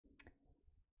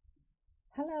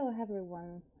Hello,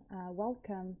 everyone.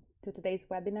 Welcome to today's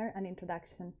webinar, an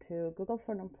introduction to Google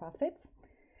for Nonprofits.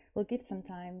 We'll give some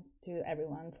time to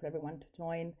for everyone to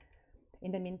join.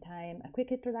 In the meantime, a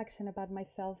quick introduction about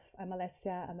myself. I'm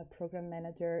Alessia. I'm a program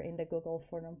manager in the Google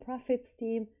for Nonprofits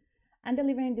team. I'm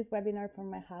delivering this webinar from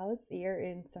my house here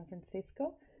in San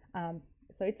Francisco.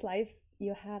 So it's live.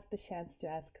 You have the chance to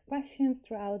ask questions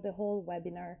throughout the whole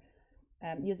webinar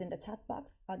using the chat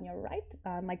box on your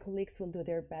right. My colleagues will do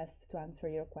their best to answer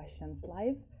your questions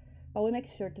live, but we'll make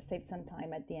sure to save some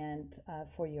time at the end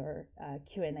for your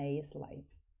Q&As live.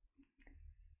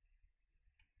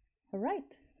 All right,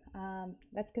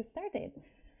 let's get started.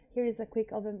 Here is a quick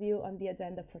overview on the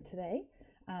agenda for today.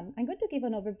 I'm going to give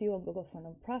an overview of Google for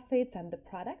Nonprofits and the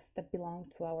products that belong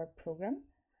to our program.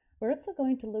 We're also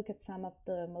going to look at some of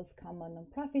the most common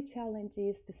nonprofit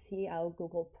challenges to see how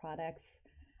Google products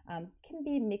can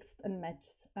be mixed and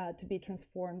matched to be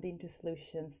transformed into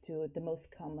solutions to the most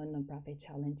common nonprofit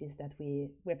challenges that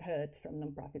we've heard from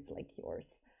nonprofits like yours.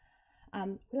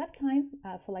 We'll have time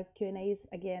for live Q&As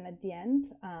again at the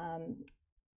end,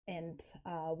 and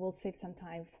we'll save some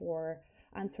time for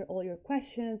answer all your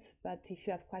questions. But if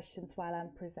you have questions while I'm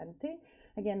presenting,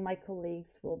 again, my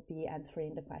colleagues will be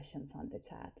answering the questions on the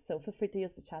chat. So feel free to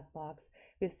use the chat box.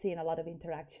 We've seen a lot of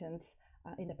interactions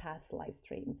in the past live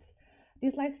streams.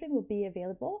 This live stream will be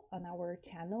available on our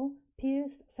channel.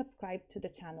 Please subscribe to the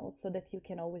channel so that you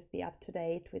can always be up to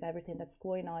date with everything that's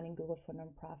going on in Google for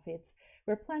Nonprofits.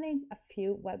 We're planning a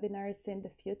few webinars in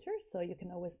the future, so you can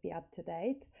always be up to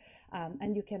date.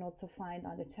 And you can also find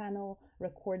on the channel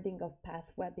recording of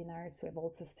past webinars. We've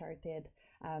also started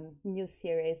new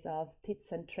series of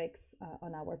tips and tricks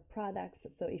on our products.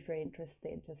 So if you're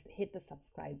interested, just hit the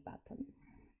subscribe button.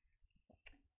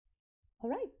 All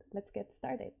right, let's get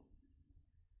started.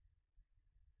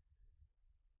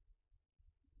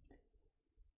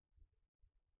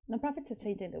 Nonprofits are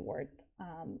changing the world.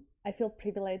 I feel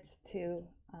privileged to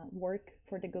work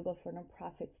for the Google for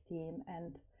Nonprofits team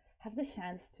and have the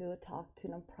chance to talk to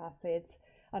nonprofits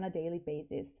on a daily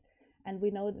basis. And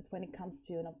we know that when it comes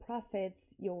to nonprofits,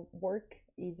 your work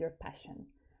is your passion.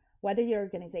 Whether your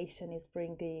organization is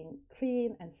bringing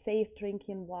clean and safe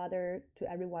drinking water to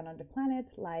everyone on the planet,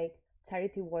 like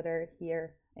Charity Water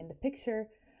here in the picture,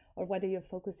 or whether your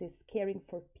focus is caring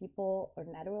for people or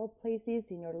natural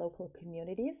places in your local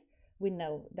communities, we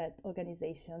know that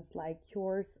organizations like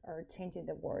yours are changing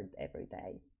the world every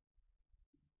day.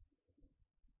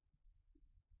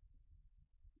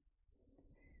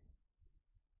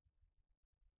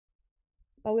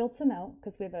 But we also know,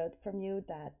 because we've heard from you,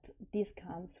 that this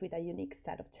comes with a unique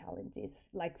set of challenges,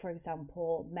 like, for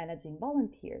example, managing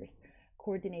volunteers,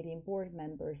 coordinating board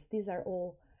members. These are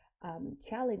all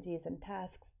challenges and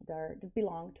tasks that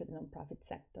belong to the nonprofit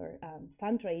sector,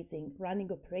 fundraising,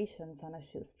 running operations on a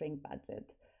shoestring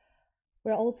budget.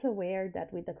 We're also aware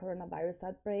that with the coronavirus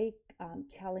outbreak,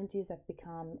 challenges have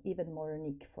become even more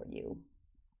unique for you.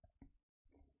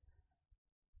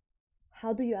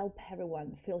 How do you help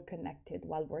everyone feel connected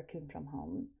while working from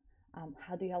home?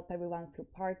 How do you help everyone feel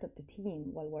part of the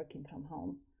team while working from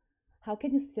home? How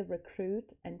can you still recruit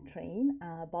and train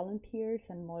volunteers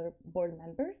and more board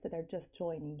members that are just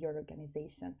joining your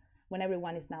organization when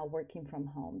everyone is now working from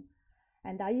home?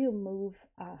 And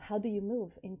how do you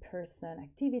move in-person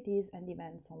activities and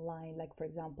events online, like, for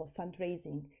example,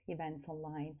 fundraising events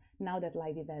online, now that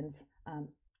live events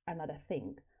are not a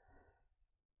thing?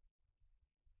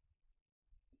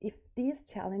 If these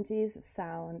challenges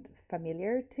sound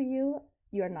familiar to you,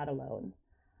 you're not alone.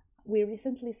 We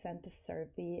recently sent a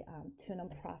survey to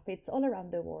nonprofits all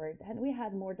around the world, and we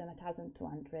had more than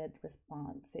 1,200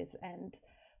 responses. And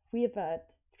we've heard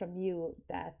from you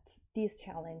that these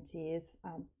challenges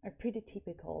are pretty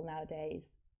typical nowadays.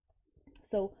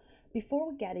 So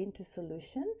before we get into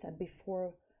solutions and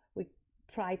before we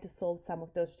try to solve some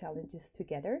of those challenges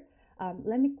together,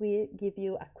 let me give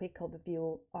you a quick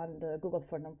overview on the Google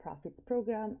for Nonprofits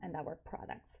program and our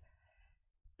products.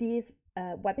 This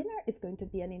webinar is going to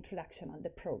be an introduction on the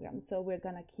program. So we're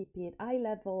going to keep it high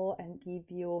level and give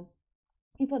you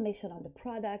information on the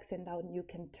products and how you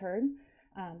can turn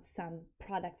some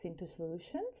products into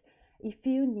solutions. If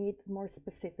you need more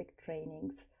specific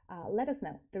trainings, let us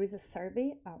know. There is a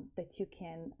survey that you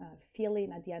can fill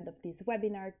in at the end of this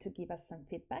webinar to give us some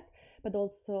feedback, but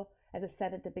also, as I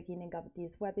said at the beginning of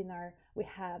this webinar, we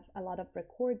have a lot of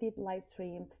recorded live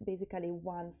streams, basically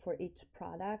one for each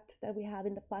product that we have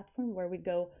in the platform, where we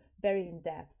go very in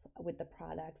depth with the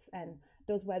products. And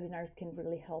those webinars can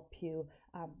really help you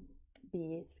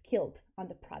be skilled on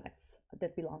the products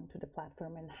that belong to the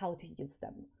platform and how to use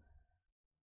them.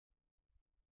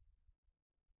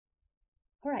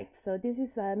 All right, so this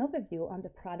is an overview on the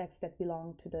products that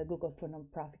belong to the Google for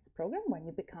Nonprofits program. When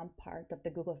you become part of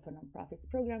the Google for Nonprofits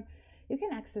program, you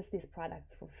can access these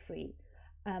products for free.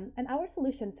 And our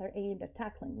solutions are aimed at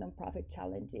tackling nonprofit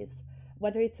challenges,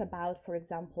 whether it's about, for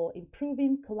example,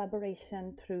 improving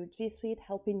collaboration through G Suite,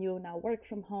 helping you now work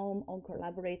from home or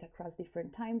collaborate across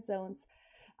different time zones.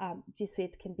 G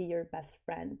Suite can be your best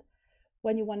friend.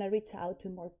 When you want to reach out to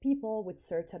more people with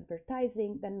search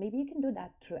advertising, then maybe you can do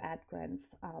that through ad grants.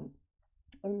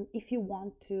 Or if you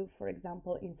want to, for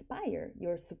example, inspire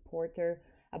your supporter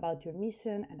about your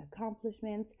mission and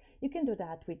accomplishments, you can do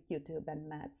that with YouTube and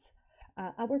Mets.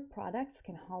 Our products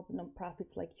can help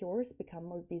nonprofits like yours become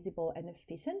more visible and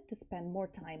efficient to spend more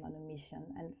time on a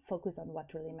mission and focus on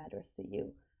what really matters to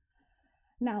you.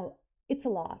 Now, it's a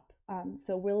lot,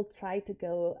 so we'll try to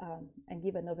go and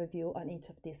give an overview on each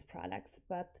of these products.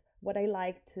 But what I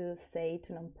like to say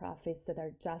to nonprofits that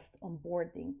are just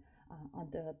onboarding on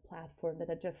the platform, that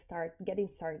are just getting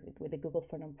started with the Google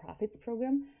for Nonprofits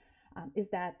program, is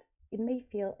that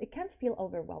it can feel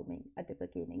overwhelming at the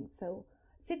beginning. So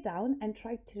sit down and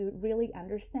try to really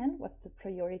understand what's the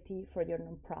priority for your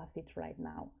nonprofit right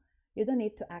now. You don't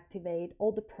need to activate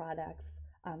all the products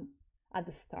at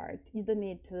the start. You don't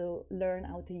need to learn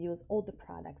how to use all the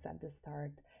products at the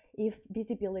start. If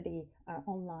visibility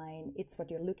online it's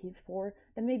what you're looking for,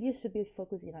 then maybe you should be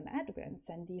focusing on ad grants.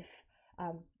 And if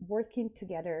working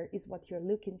together is what you're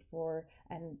looking for,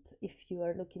 and if you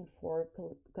are looking for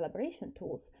collaboration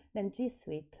tools, then G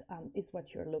Suite is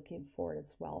what you're looking for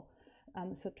as well.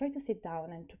 So try to sit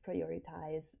down and to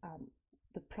prioritize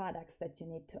the products that you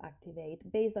need to activate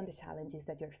based on the challenges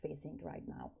that you're facing right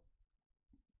now.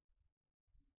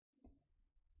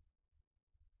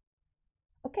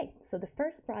 Okay, so the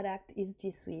first product is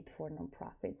G Suite for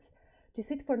Nonprofits. G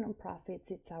Suite for Nonprofits,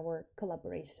 it's our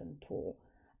collaboration tool.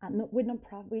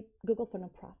 With Google for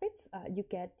Nonprofits, you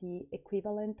get the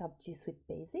equivalent of G Suite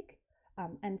Basic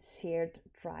and shared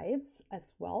drives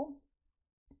as well,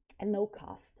 and no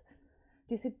cost.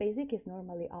 G Suite Basic is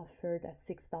normally offered at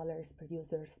 $6 per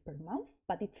users per month,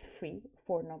 but it's free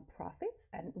for nonprofits.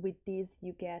 And with this,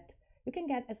 you can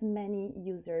get as many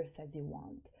users as you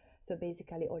want. So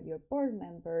basically, all your board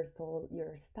members, all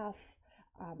your staff,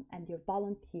 and your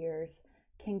volunteers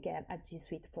can get a G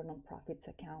Suite for Nonprofits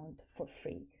account for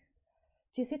free.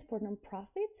 G Suite for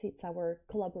Nonprofits, it's our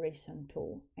collaboration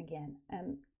tool again.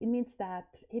 It means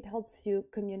that it helps you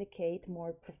communicate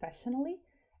more professionally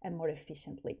and more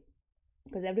efficiently,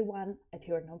 because everyone at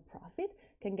your nonprofit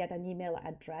can get an email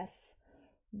address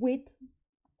with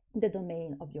the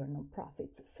domain of your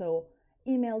nonprofits. So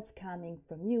emails coming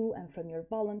from you and from your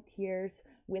volunteers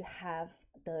will have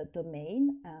the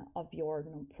domain of your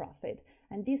nonprofit.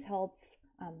 And this helps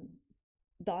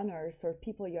donors or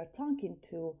people you're talking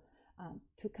to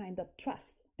kind of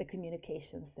trust the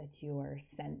communications that you are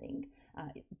sending.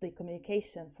 The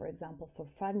communication, for example, for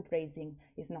fundraising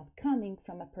is not coming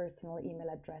from a personal email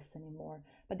address anymore,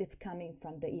 but it's coming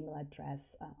from the email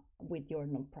address with your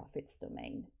nonprofit's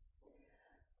domain.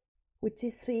 With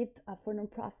G Suite for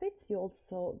Nonprofits, you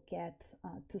also get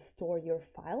to store your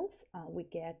files. We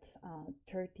get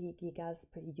 30 gigas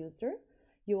per user.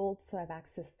 You also have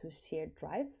access to shared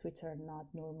drives, which are not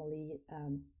normally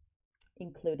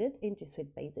included in G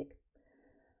Suite Basic.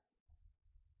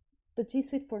 The G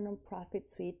Suite for Nonprofit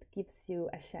suite gives you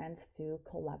a chance to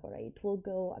collaborate. We'll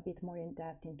go a bit more in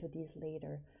depth into this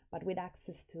later, but with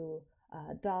access to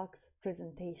docs,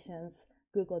 presentations,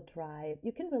 Google Drive,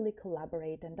 you can really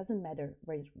collaborate, and doesn't matter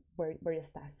where your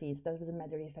staff is, doesn't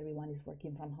matter if everyone is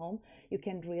working from home, you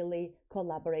can really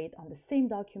collaborate on the same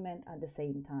document at the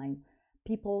same time.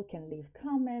 People can leave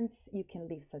comments, you can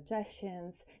leave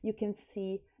suggestions, you can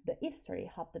see the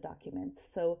history of the documents.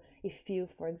 So if you,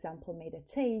 for example, made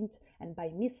a change and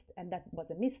that was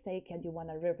a mistake and you want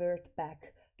to revert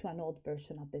back to an old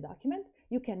version of the document,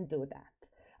 you can do that.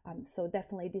 So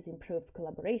definitely this improves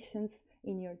collaborations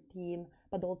in your team,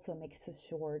 but also makes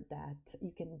sure that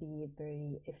you can be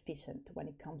very efficient when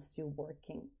it comes to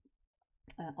working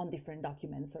on different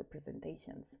documents or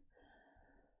presentations.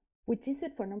 With G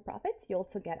Suite for Nonprofits, you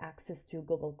also get access to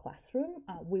Google Classroom.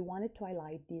 We wanted to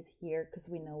highlight this here because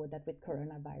we know that with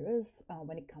coronavirus,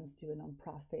 when it comes to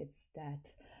nonprofits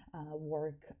that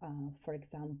work, for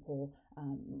example,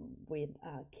 with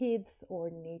kids or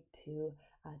need to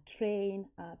train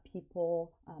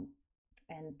people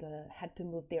and had to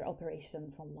move their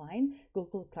operations online,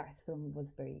 Google Classroom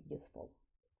was very useful.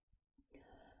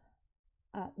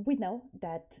 We know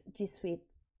that G Suite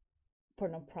for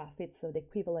Nonprofits, so the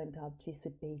equivalent of G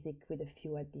Suite Basic with a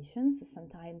few additions,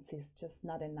 sometimes is just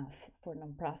not enough for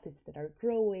nonprofits that are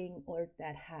growing or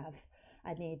that have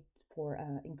a need for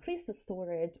increased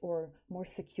storage or more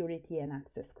security and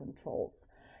access controls.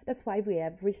 That's why we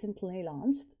have recently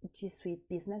launched G Suite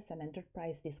Business and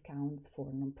Enterprise discounts for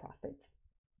nonprofits.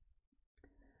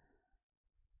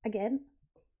 Again,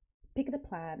 pick the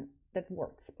plan that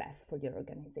works best for your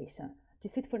organization. G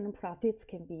Suite for Nonprofits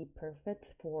can be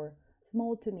perfect for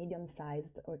small to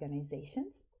medium-sized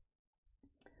organizations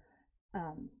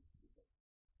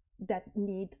that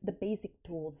need the basic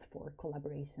tools for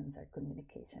collaborations or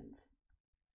communications.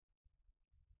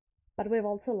 But we've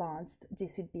also launched G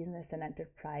Suite Business and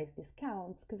Enterprise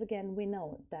discounts because, again, we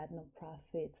know that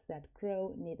nonprofits that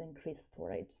grow need increased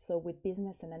storage. So with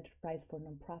Business and Enterprise for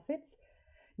Nonprofits,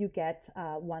 you get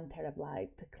 1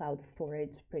 terabyte cloud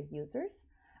storage per users,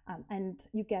 and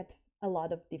you get a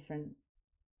lot of different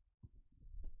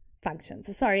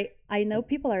functions. Sorry, I know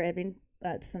people are having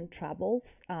some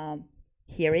troubles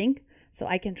hearing, so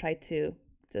I can try to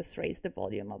just raise the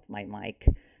volume of my mic.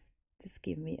 Just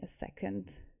give me a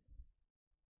second.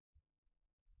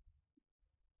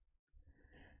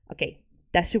 Okay,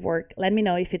 that should work. Let me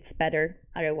know if it's better.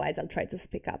 Otherwise, I'll try to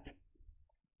speak up.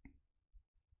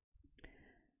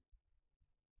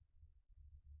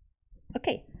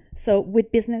 Okay, so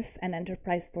with Business and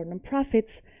Enterprise for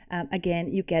Nonprofits,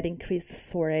 again, you get increased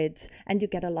storage and you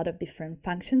get a lot of different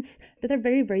functions that are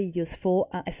very, very useful,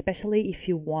 especially if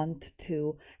you want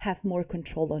to have more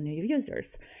control on your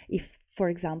users. If, for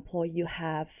example, you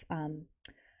have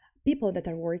people that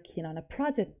are working on a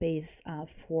project base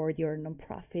for your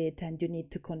nonprofit and you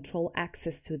need to control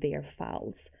access to their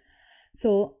files.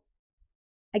 So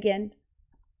again,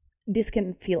 this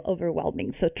can feel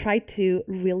overwhelming. So try to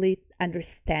really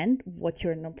understand what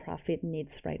your nonprofit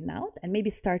needs right now and maybe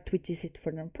start with G Suite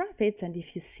for Nonprofits. And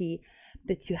if you see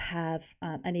that you have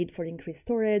a need for increased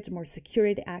storage, more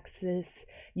security access,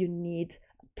 you need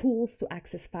tools to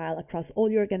access file across all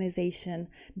your organization,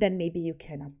 then maybe you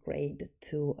can upgrade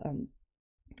to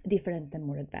different and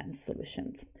more advanced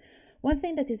solutions. One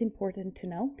thing that is important to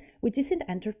know, with G Suite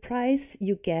Enterprise,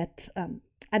 you get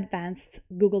advanced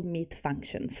Google Meet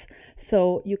functions.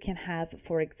 So you can have,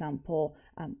 for example,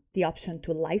 the option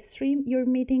to live stream your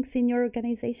meetings in your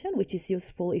organization, which is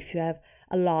useful if you have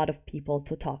a lot of people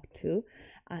to talk to.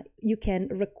 You can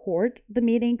record the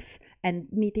meetings, and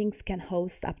meetings can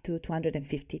host up to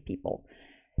 250 people.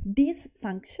 These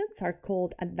functions are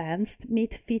called advanced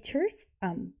Meet features,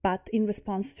 but in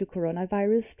response to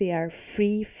coronavirus, they are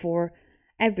free for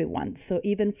everyone. So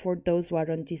even for those who are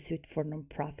on G Suite for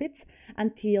Nonprofits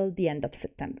until the end of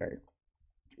September.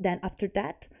 Then after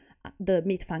that, the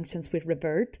Meet functions will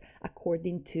revert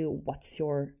according to what's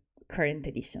your current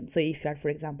edition. So if you are, for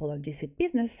example, on G Suite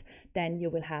Business, then you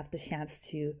will have the chance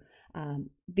to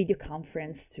video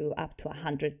conference to up to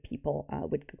 100 people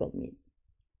with Google Meet.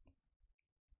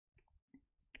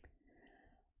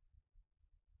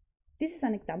 This is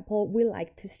an example. We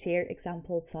like to share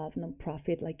examples of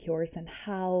nonprofit like yours and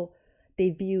how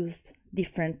they've used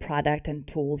different product and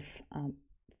tools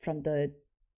from the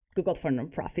Google for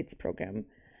Nonprofits program.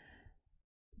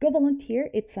 Go Volunteer,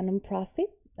 it's a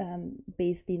nonprofit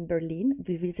based in Berlin.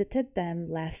 We visited them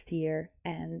last year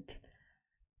and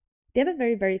they have a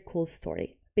very, very cool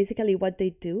story. Basically what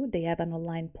they do, they have an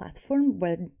online platform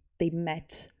where they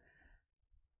match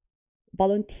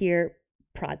volunteer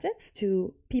projects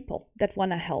to people that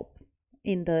want to help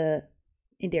in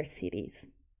their cities.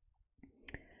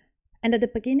 And at the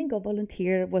beginning, Go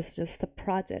Volunteer was just a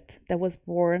project that was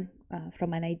born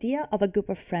from an idea of a group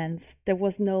of friends. There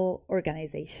was no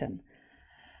organization.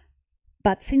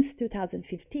 But since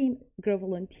 2015, Go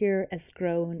Volunteer has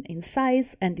grown in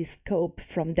size and in scope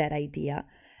from that idea,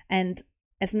 and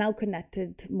has now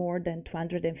connected more than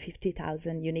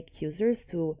 250,000 unique users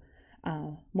to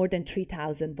more than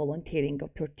 3,000 volunteering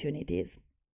opportunities.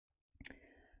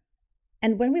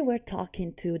 And when we were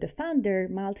talking to the founder,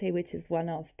 Malte, which is one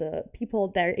of the people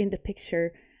there in the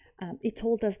picture, he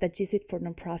told us that G Suite for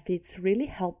Nonprofits really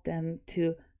helped them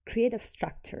to create a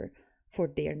structure for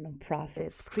their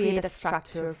nonprofits, create a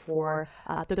structure for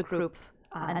the group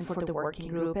and for the working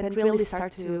group, and really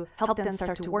start to help them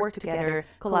start to work together,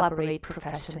 collaborate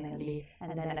professionally,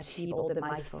 and then achieve all the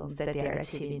milestones that they're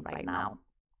achieving right now.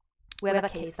 We have a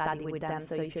case study with them,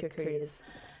 so if you're curious,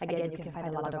 again, you can find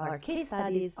a lot of our case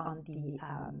studies on the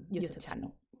YouTube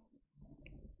channel.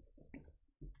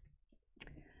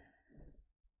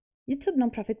 YouTube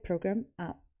nonprofit program.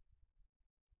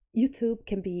 YouTube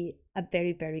can be a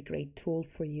very, very great tool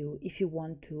for you if you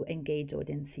want to engage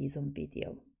audiences on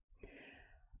video.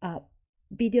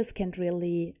 Videos can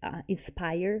really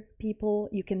inspire people.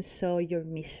 You can show your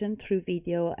mission through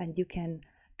video, and you can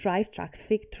drive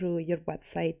traffic through your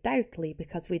website directly,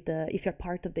 because if you're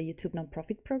part of the YouTube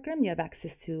nonprofit program, you have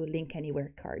access to Link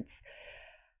Anywhere cards.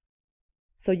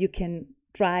 So you can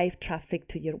drive traffic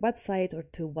to your website or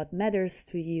to what matters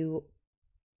to you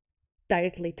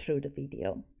directly through the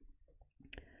video.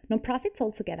 Nonprofits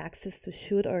also get access to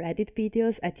shoot or edit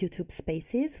videos at YouTube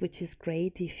Spaces, which is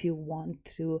great if you want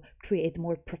to create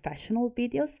more professional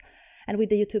videos. And with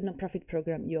the YouTube Nonprofit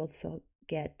program, you also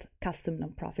get custom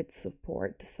nonprofit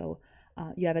support. So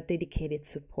you have a dedicated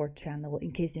support channel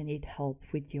in case you need help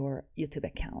with your YouTube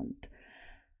account.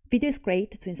 Video is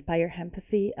great to inspire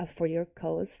empathy for your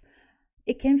cause.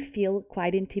 It can feel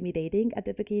quite intimidating at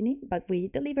the beginning, but we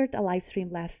delivered a live stream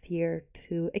last year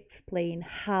to explain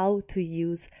how to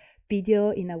use video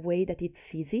in a way that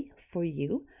it's easy for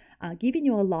you, giving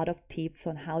you a lot of tips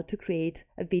on how to create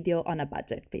a video on a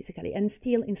budget, basically, and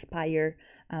still inspire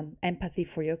empathy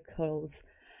for your cause.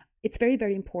 It's very,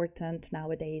 very important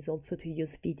nowadays also to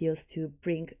use videos to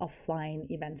bring offline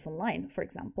events online, for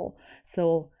example.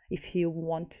 So if you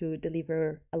want to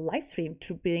deliver a live stream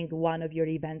to bring one of your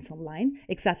events online,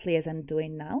 exactly as I'm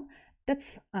doing now,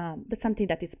 that's something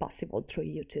that is possible through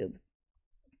YouTube.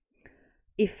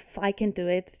 If I can do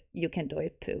it, you can do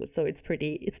it too. So it's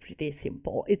pretty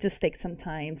simple. It just takes some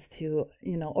time to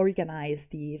organize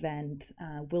the event.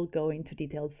 We'll go into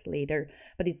details later,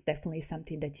 but it's definitely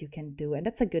something that you can do, and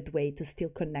that's a good way to still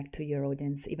connect to your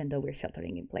audience even though we're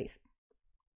sheltering in place.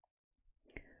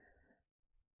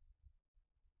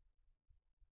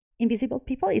 Invisible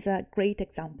People is a great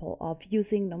example of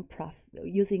using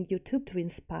YouTube to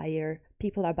inspire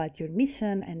people about your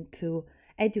mission and to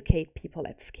educate people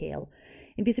at scale.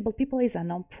 Invisible People is a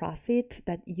nonprofit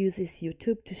that uses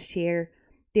YouTube to share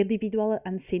the individual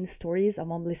unseen stories of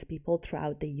homeless people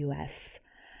throughout the US.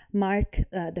 Mark,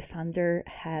 the founder,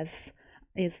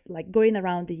 is like going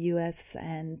around the US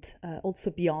and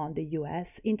also beyond the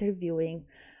US, interviewing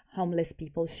homeless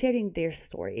people, sharing their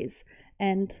stories.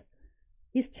 And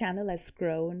his channel has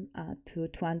grown to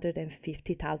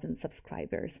 250,000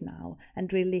 subscribers now,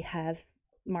 and really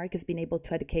Mark has been able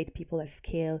to educate people at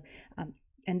scale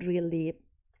and really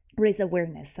raise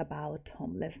awareness about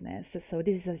homelessness. So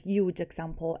this is a huge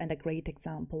example and a great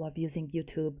example of using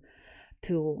YouTube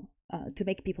to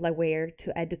make people aware,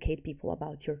 to educate people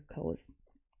about your cause.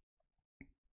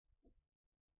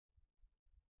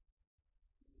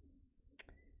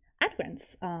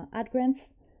 AdGrants,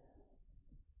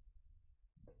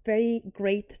 very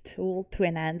great tool to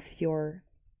enhance your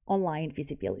online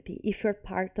visibility. If you're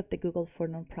part of the Google for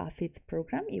Nonprofits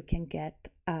program, you can get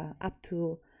up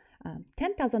to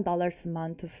 $10,000 a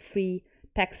month of free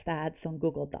text ads on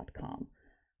google.com.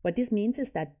 What this means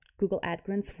is that Google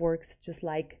AdGrants works just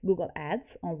like Google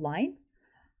Ads online,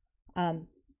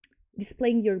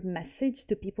 displaying your message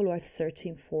to people who are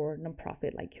searching for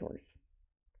nonprofit like yours.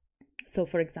 So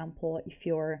for example, if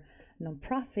your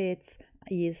nonprofit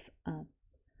is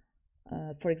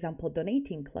for example,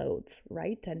 donating clothes,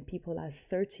 right? And people are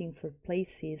searching for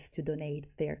places to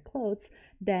donate their clothes,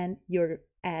 then your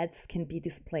ads can be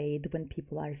displayed when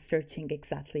people are searching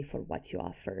exactly for what you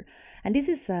offer. And this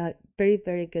is a very,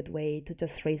 very good way to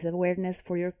just raise awareness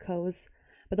for your cause,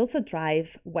 but also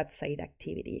drive website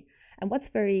activity. And what's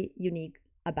very unique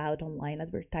about online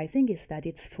advertising is that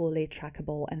it's fully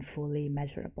trackable and fully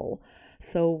measurable.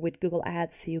 So with Google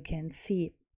Ads, you can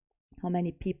see how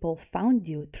many people found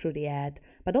you through the ad,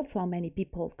 but also how many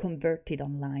people converted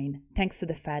online thanks to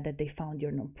the fact that they found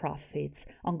your nonprofits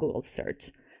on Google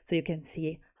search. So you can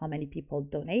see how many people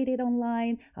donated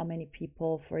online, how many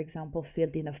people, for example,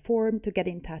 filled in a form to get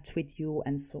in touch with you,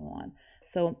 and so on.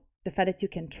 So the fact that you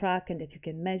can track and that you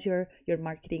can measure your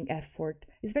marketing effort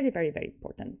is very, very, very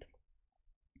important.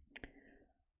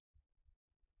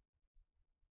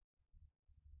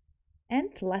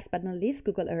 And last but not least,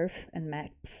 Google Earth and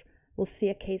Maps. We'll see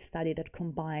a case study that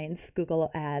combines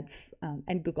Google Ads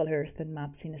and Google Earth and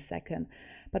Maps in a second.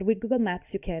 But with Google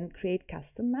Maps, you can create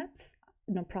custom maps.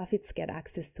 Nonprofits get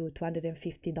access to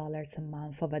 $250 a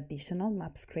month of additional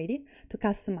maps credit to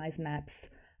customize maps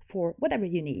for whatever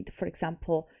you need. For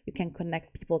example, you can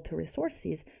connect people to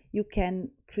resources. You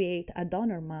can create a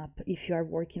donor map if you are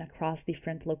working across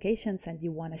different locations and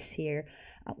you want to share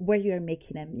where you're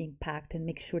making an impact and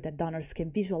make sure that donors can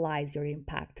visualize your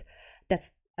impact.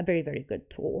 That's a very, very good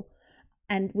tool.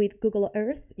 And with Google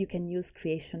Earth, you can use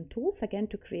creation tools again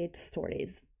to create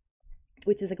stories,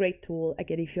 which is a great tool,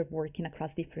 again, if you're working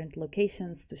across different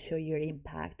locations to show your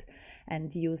impact,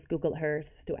 and use Google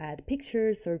Earth to add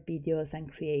pictures or videos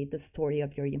and create the story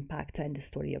of your impact and the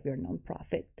story of your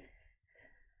nonprofit.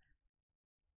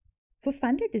 For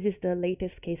Funder, this is the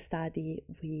latest case study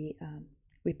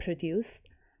we produced.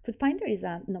 Food Finder is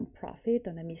a nonprofit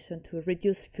on a mission to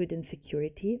reduce food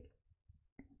insecurity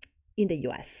in the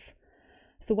US.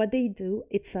 So what they do,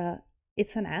 it's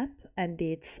an app and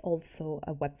it's also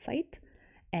a website,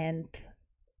 and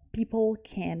people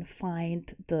can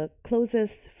find the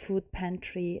closest food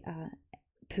pantry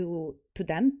to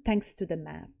them thanks to the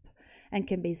map, and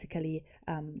can basically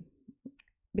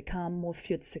become more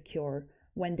food secure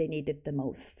when they need it the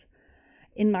most.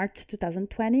 In March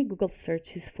 2020, Google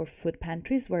searches for food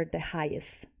pantries were the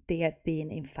highest they have been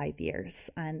in 5 years,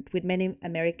 and with many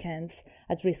Americans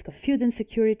at risk of food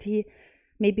insecurity,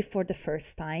 maybe for the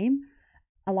first time,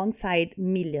 alongside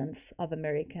millions of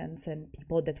Americans and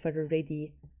people that were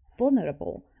already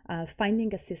vulnerable,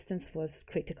 finding assistance was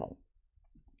critical.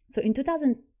 So in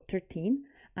 2013,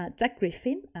 Jack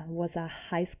Griffin was a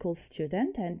high school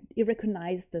student, and he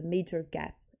recognized the major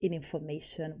gap in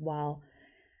information while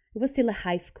it was still a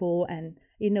high school, and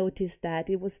he noticed that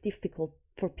it was difficult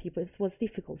for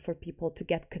people to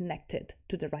get connected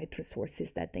to the right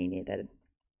resources that they needed.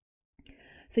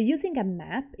 So using a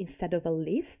map instead of a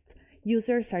list,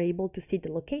 users are able to see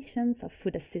the locations of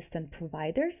food assistance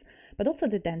providers, but also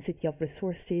the density of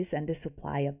resources and the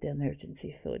supply of the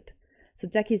emergency food. So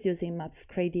Jack is using Maps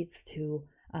credits to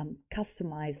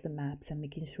customize the maps and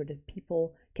making sure that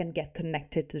people can get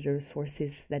connected to the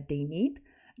resources that they need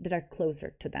that are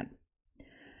closer to them.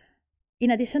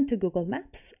 In addition to Google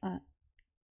Maps,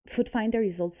 Food Finder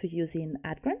is also using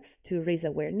ad grants to raise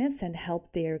awareness and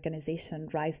help their organization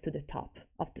rise to the top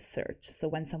of the search. So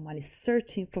when someone is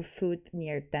searching for food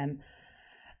near them,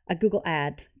 a Google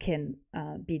ad can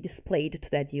be displayed to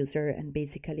that user and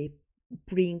basically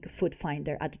bring Food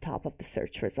Finder at the top of the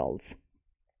search results.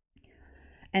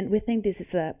 And we think this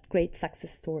is a great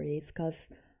success story because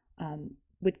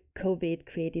with COVID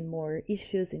creating more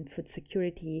issues in food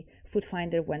security, Food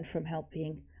Finder went from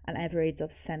helping an average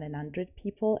of 700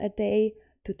 people a day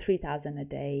to 3,000 a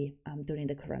day during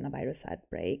the coronavirus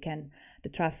outbreak. And the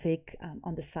traffic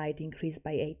on the site increased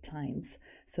by 8 times.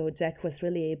 So Jack was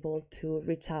really able to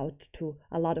reach out to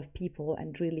a lot of people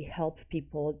and really help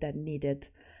people that needed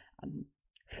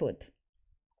food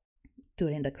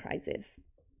during the crisis.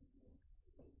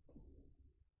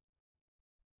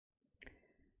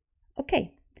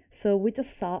 Okay, so we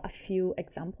just saw a few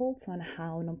examples on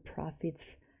how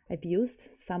nonprofits have used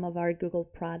some of our Google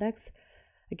products.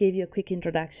 I gave you a quick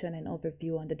introduction and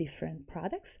overview on the different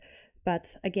products,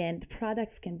 but again, the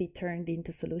products can be turned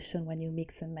into solutions when you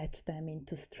mix and match them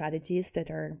into strategies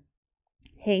that are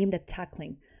aimed at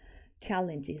tackling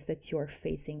challenges that you're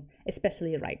facing,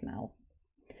 especially right now.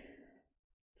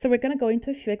 So we're going to go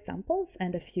into a few examples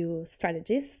and a few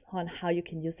strategies on how you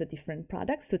can use the different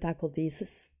products to tackle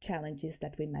these challenges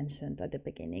that we mentioned at the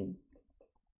beginning.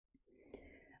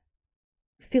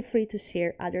 Feel free to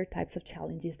share other types of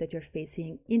challenges that you're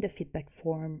facing in the feedback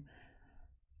form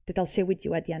that I'll share with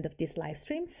you at the end of this live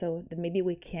stream, so that maybe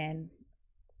we can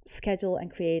schedule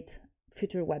and create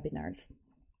future webinars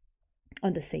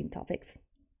on the same topics.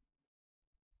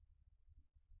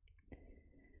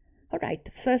 All right,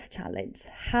 first challenge.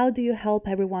 How do you help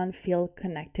everyone feel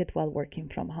connected while working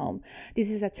from home? This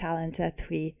is a challenge that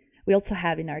we also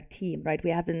have in our team, right? We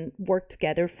haven't worked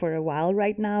together for a while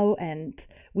right now, and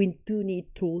we do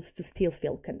need tools to still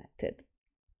feel connected.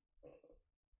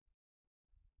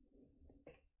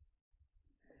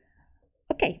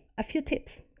 Okay, a few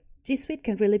tips. G Suite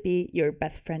can really be your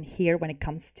best friend here when it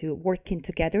comes to working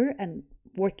together and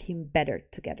working better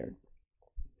together.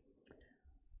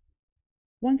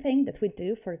 One thing that we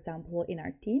do, for example, in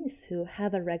our team is to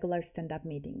have a regular stand-up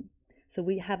meeting. So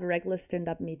we have a regular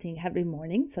stand-up meeting every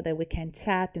morning so that we can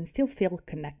chat and still feel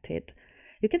connected.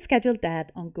 You can schedule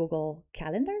that on Google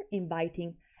Calendar,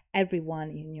 inviting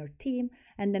everyone in your team,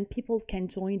 and then people can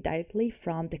join directly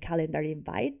from the calendar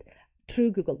invite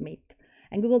through Google Meet.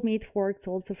 And Google Meet works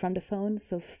also from the phone,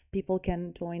 so if people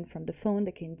can join from the phone,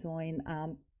 they can join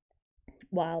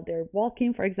while they're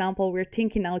walking. For example, we're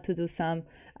thinking now to do some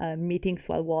meetings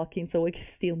while walking so we can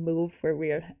still move where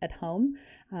we're at home.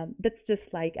 That's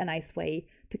just like a nice way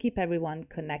to keep everyone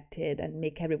connected and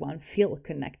make everyone feel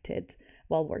connected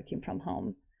while working from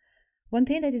home. One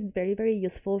thing that is very, very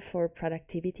useful for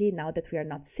productivity now that we are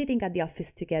not sitting at the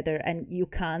office together and you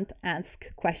can't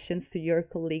ask questions to your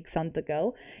colleagues on the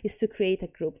go is to create a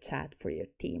group chat for your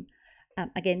team.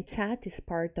 Again, chat is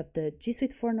part of the G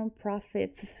Suite for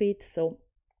Nonprofits suite, so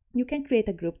you can create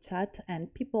a group chat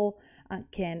and people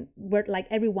can work, like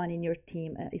everyone in your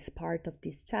team is part of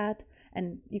this chat,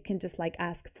 and you can just like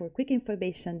ask for quick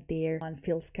information there. Everyone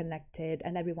feels connected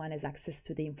and everyone has access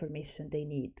to the information they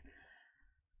need.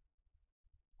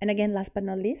 And again, last but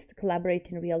not least, collaborate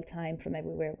in real time from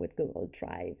everywhere with Google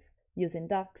Drive. using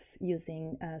docs,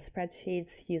 using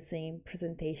spreadsheets, using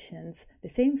presentations. The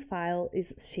same file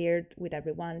is shared with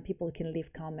everyone. People can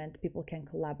leave comment, people can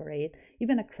collaborate,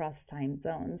 even across time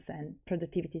zones, and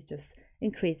productivity just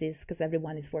increases because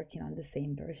everyone is working on the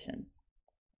same version.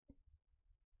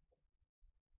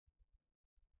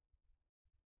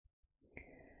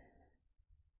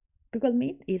 Google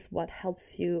Meet is what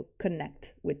helps you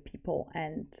connect with people,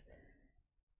 and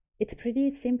it's pretty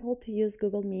simple to use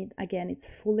Google Meet. Again, it's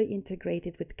fully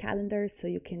integrated with Calendar, so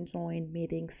you can join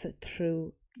meetings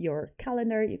through your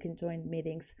calendar. You can join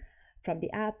meetings from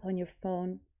the app on your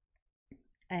phone.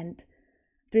 And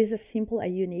there is a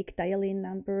unique dial-in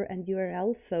number and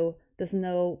URL, so there's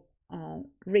no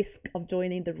risk of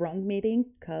joining the wrong meeting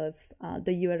because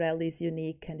the URL is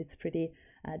unique and it's pretty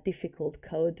difficult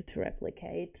code to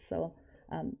replicate. So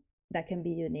that can be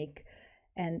unique.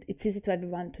 And it's easy to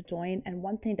everyone to join. And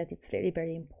one thing that it's very,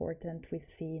 very important we've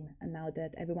seen, and now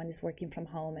that everyone is working from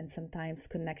home and sometimes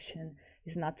connection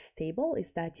is not stable,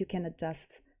 is that you can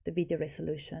adjust the video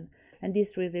resolution. And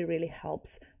this really, really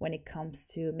helps when it comes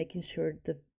to making sure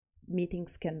the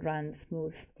meetings can run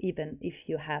smooth, even if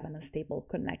you have an unstable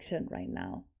connection right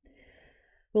now.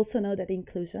 We also know that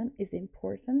inclusion is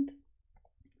important.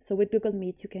 So with Google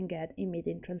Meet, you can get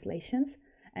in-meeting translations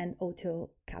and auto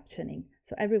captioning.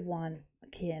 So everyone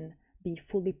can be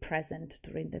fully present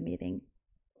during the meeting.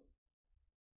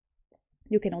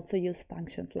 You can also use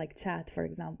functions like chat, for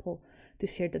example, to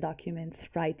share the documents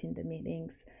right in the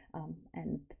meetings.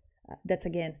 That's,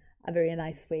 again, a very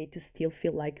nice way to still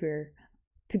feel like we're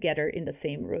together in the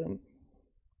same room.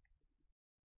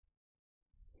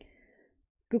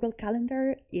 Google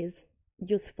Calendar is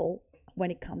useful when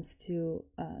it comes to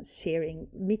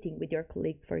meeting with your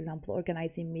colleagues, for example,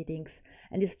 organizing meetings.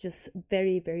 And it's just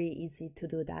very, very easy to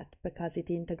do that because it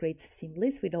integrates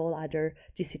seamless with all other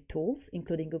G Suite tools,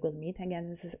 including Google Meet, again,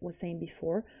 as I was saying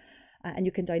before. And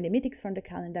you can join the meetings from the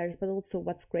calendars, but also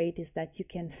what's great is that you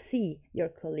can see your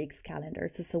colleagues'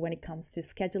 calendars. So when it comes to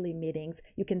scheduling meetings,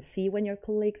 you can see when your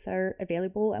colleagues are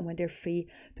available and when they're free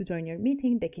to join your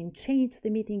meeting. They can change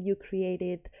the meeting you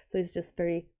created. So it's just a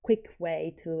very quick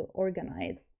way to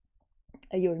organize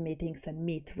your meetings and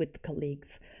meet with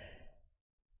colleagues,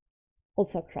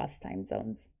 also across time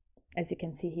zones. As you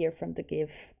can see here from the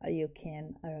GIF, you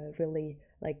can really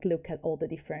look at all the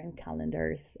different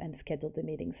calendars and schedule the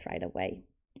meetings right away.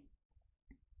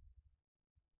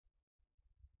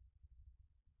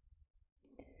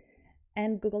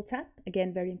 And Google Chat,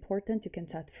 again, very important. You can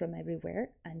chat from everywhere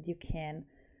and you can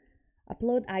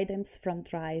upload items from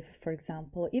Drive, for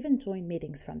example, even join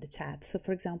meetings from the chat. So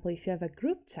for example, if you have a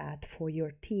group chat for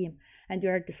your team and you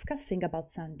are discussing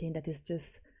about something that is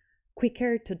just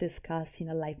quicker to discuss in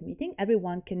a live meeting,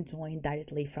 everyone can join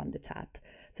directly from the chat.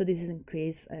 So this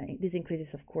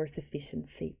increases, of course,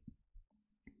 efficiency.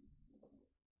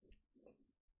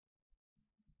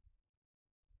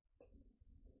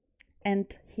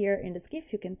 And here in this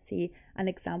GIF, you can see an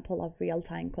example of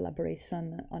real-time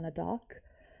collaboration on a doc.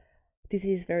 This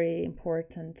is very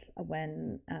important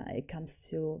when it comes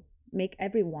to make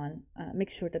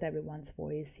sure that everyone's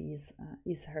voice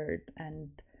is heard and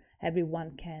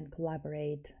everyone can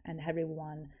collaborate and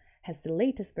everyone has the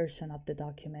latest version of the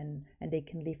document and they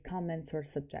can leave comments or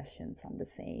suggestions on the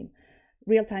same.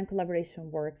 Real-time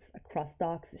collaboration works across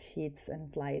docs, sheets,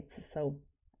 and slides,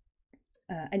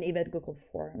 and even Google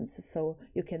Forms. So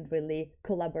you can really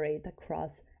collaborate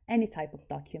across any type of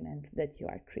document that you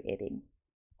are creating.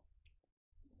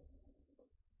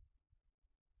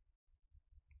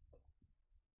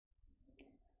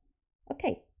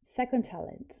 Okay, second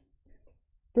challenge.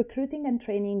 Recruiting and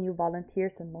training new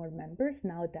volunteers and more members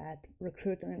now that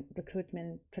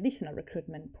traditional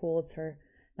recruitment pools are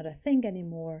not a thing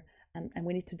anymore, and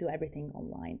we need to do everything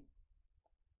online.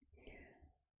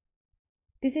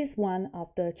 This is one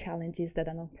of the challenges that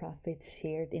a nonprofit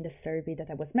shared in the survey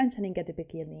that I was mentioning at the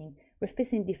beginning. We're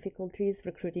facing difficulties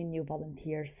recruiting new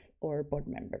volunteers or board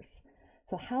members.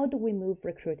 So how do we move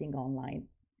recruiting online?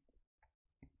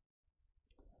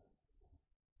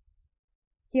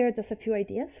 Here are just a few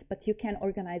ideas, but you can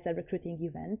organize a recruiting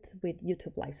event with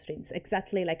YouTube live streams,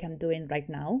 exactly like I'm doing right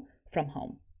now from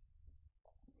home.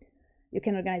 You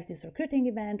can organize this recruiting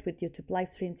event with YouTube live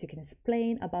streams. You can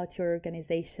explain about your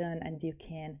organization and you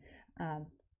can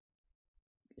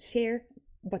share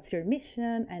what's your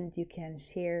mission and you can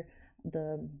share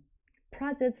the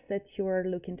projects that you're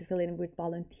looking to fill in with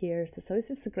volunteers. So it's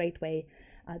just a great way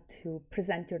to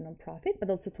present your nonprofit, but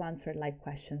also to answer live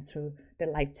questions through the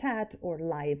live chat or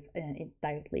live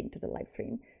directly into the live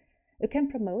stream. You can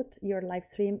promote your live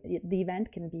stream. The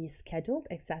event can be scheduled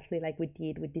exactly like we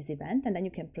did with this event, and then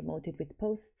you can promote it with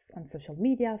posts on social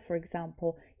media, for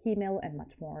example, email, and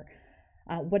much more.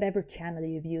 Whatever channel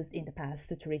you've used in the past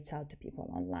to reach out to people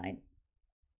online.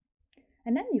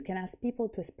 And then you can ask people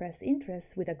to express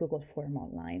interest with a Google form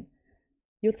online.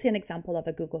 You'll see an example of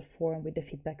a Google form with the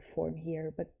feedback form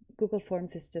here, but Google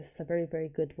Forms is just a very, very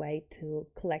good way to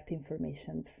collect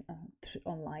information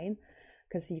online,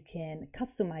 because you can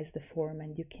customize the form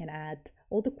and you can add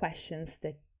all the questions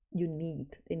that you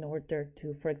need in order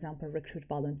to, for example, recruit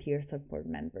volunteers or board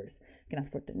members. You can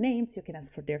ask for their names, you can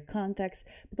ask for their contacts,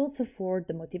 but also for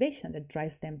the motivation that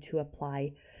drives them to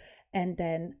apply. And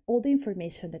then all the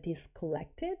information that is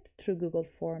collected through Google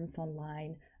Forms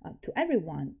online to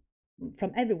everyone,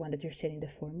 from everyone that you're sharing the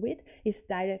form with, is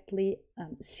directly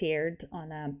shared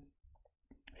on a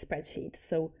spreadsheet.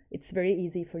 So it's very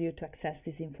easy for you to access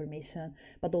this information,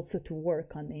 but also to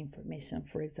work on the information,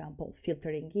 for example,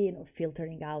 filtering in or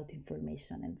filtering out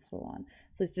information and so on.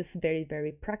 So it's just very,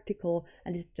 very practical,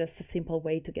 and it's just a simple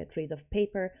way to get rid of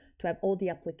paper, to have all the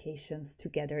applications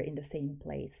together in the same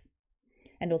place.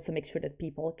 And also make sure that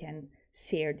people can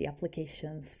share the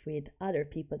applications with other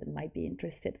people that might be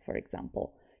interested, for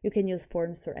example. You can use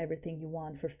forms for everything you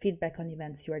want, for feedback on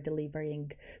events you are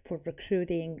delivering, for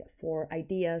recruiting, for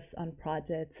ideas on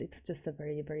projects. It's just a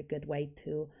very, very good way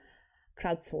to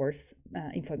crowdsource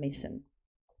information.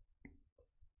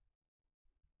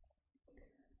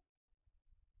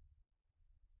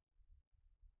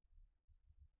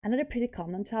 Another pretty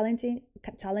common challenge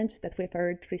that we've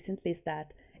heard recently is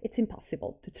that it's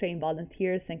impossible to train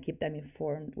volunteers and keep them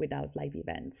informed without live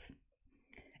events.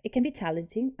 It can be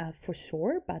challenging for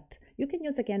sure, but you can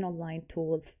use again online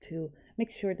tools to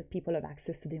make sure that people have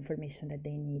access to the information that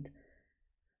they need.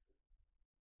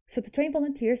 So to train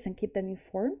volunteers and keep them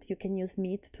informed, you can use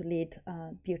Meet to lead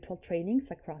virtual trainings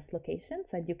across locations,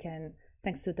 and you can,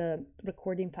 thanks to the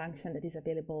recording function that is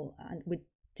available with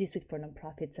G Suite for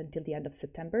Nonprofits until the end of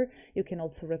September, you can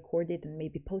also record it and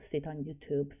maybe post it on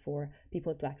YouTube for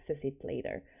people to access it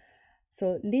later.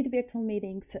 So lead virtual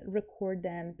meetings, record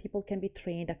them, people can be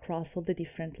trained across all the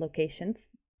different locations.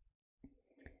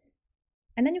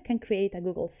 And then you can create a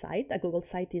Google site. A Google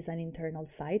site is an internal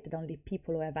site that only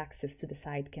people who have access to the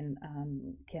site can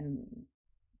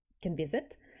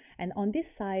visit. And on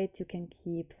this site, you can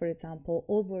keep, for example,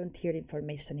 all volunteer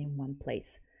information in one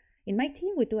place. In my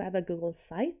team, we do have a Google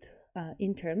site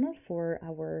internal for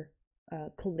our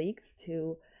colleagues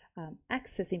to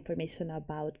access information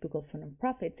about Google for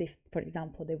Nonprofits if, for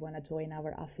example, they want to join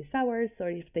our office hours,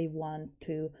 or if they want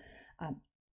to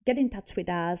get in touch with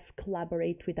us,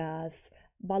 collaborate with us,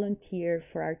 volunteer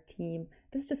for our team.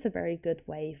 This is just a very good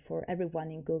way for everyone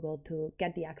in Google to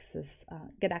get access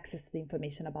to the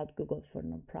information about Google for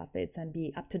Nonprofits and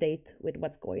be up to date with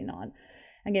what's going on.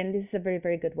 Again, this is a very,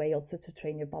 very good way also to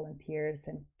train your volunteers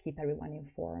and keep everyone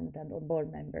informed, and on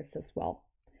board members as well.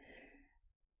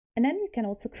 And then you can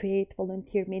also create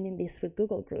volunteer mailing lists with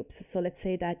Google Groups. So let's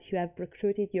say that you have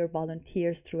recruited your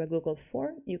volunteers through a Google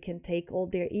form. You can take all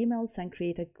their emails and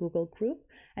create a Google group,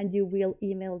 and you will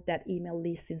email that email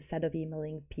list instead of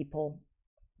emailing people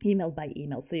email by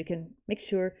email. So you can make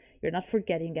sure you're not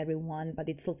forgetting everyone, but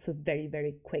it's also very,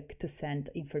 very quick to send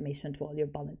information to all your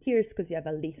volunteers because you have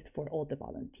a list for all the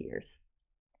volunteers.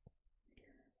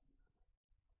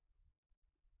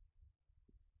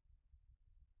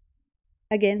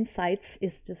 Again, sites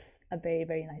is just a very,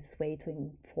 very nice way to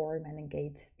inform and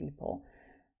engage people.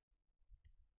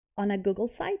 On a Google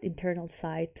site, internal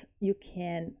site, you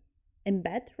can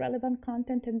embed relevant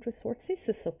content and resources.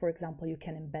 So for example, you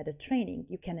can embed a training,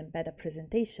 you can embed a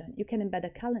presentation, you can embed a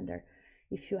calendar.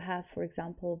 If you have, for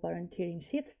example, volunteering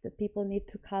shifts that people need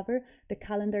to cover, the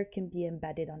calendar can be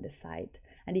embedded on the site.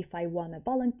 And if I want to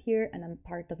volunteer and I'm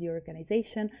part of your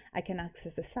organization, I can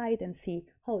access the site and see,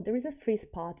 oh, there is a free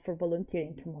spot for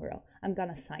volunteering tomorrow. I'm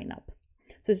going to sign up.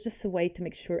 So it's just a way to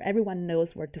make sure everyone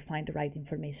knows where to find the right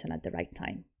information at the right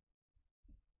time.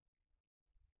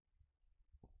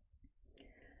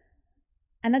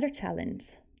 Another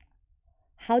challenge.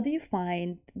 How do you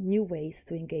find new ways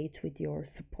to engage with your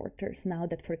supporters now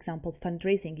that, for example,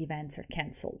 fundraising events are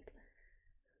cancelled?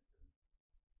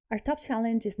 Our top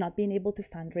challenge is not being able to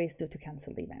fundraise due to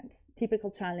cancelled events.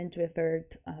 Typical challenge, we've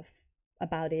heard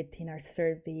about it in our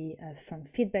survey from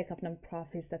feedback of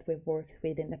nonprofits that we've worked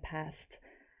with in the past.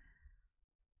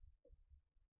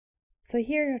 So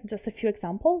here are just a few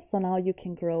examples on how you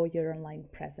can grow your online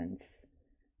presence.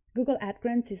 Google Ad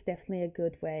Grants is definitely a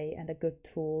good way and a good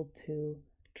tool to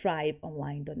drive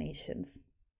online donations.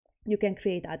 You can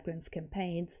create ad grants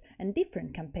campaigns and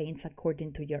different campaigns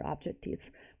according to your objectives,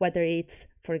 whether it's,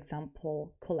 for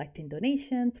example, collecting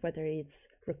donations, whether it's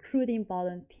recruiting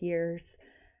volunteers.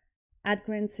 Ad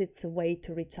grants, it's a way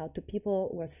to reach out to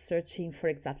people who are searching for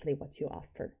exactly what you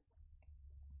offer.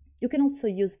 You can also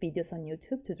use videos on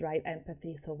YouTube to drive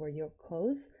empathy toward your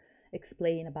cause,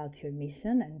 explain about your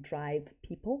mission, and drive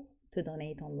people to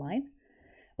donate online.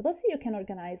 But also you can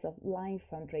organize offline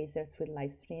fundraisers with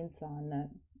live streams on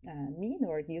Meet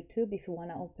or YouTube if you want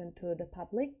to open to the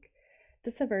public.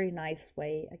 That's a very nice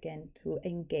way, again, to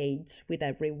engage with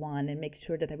everyone and make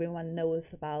sure that everyone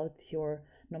knows about your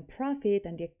nonprofit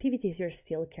and the activities you're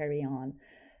still carrying on.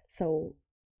 So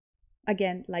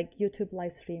again, like YouTube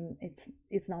live stream,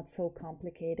 it's not so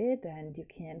complicated, and you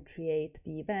can create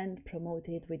the event, promote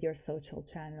it with your social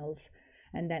channels,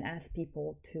 and then ask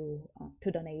people to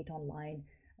donate online,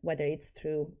 whether it's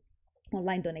through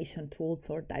online donation tools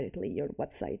or directly your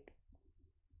website.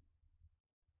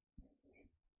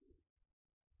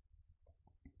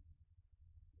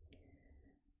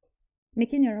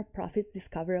 Making your profits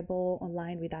discoverable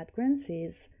online with ad grants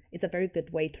is a very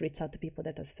good way to reach out to people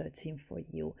that are searching for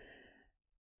you.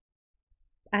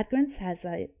 Ad grants has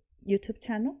a YouTube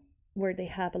channel where they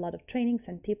have a lot of trainings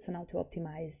and tips on how to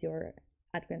optimize your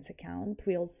ad grants account.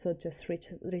 We also just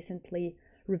recently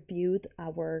reviewed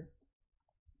our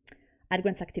ad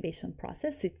grants activation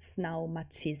process. It's now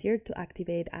much easier to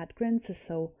activate ad grants,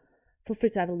 so feel free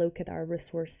to have a look at our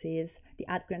resources, the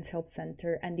Ad Grants Help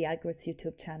Center, and the Ad Grants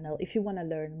YouTube channel if you want to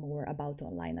learn more about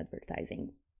online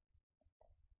advertising.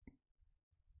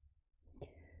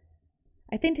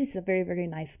 I think this is a very, very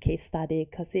nice case study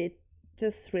because it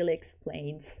just really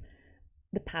explains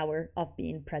the power of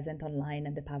being present online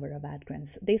and the power of ad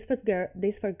grants. Days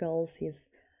for Girls is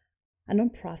a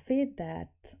nonprofit that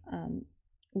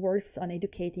works on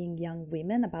educating young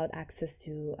women about access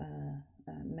to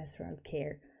menstrual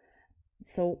care.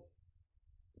 So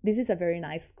this is a very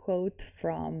nice quote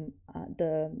from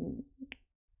the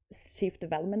Chief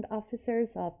Development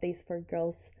Officers of Days for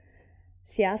Girls.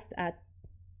 She asked a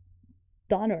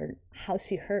donor how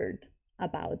she heard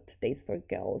about Days for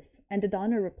Girls, and the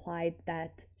donor replied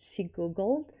that she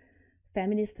Googled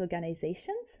feminist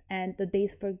organizations and the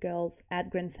Days for Girls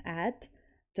ad grants ad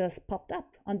just popped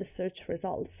up on the search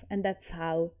results, and that's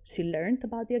how she learned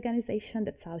about the organization,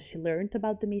 that's how she learned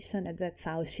about the mission, and that's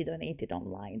how she donated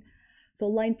online. So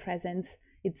online presence,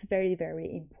 it's very,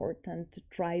 very important,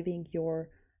 driving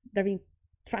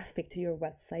traffic to your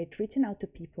website, reaching out to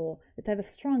people that have a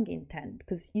strong intent,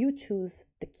 because you choose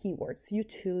the keywords, you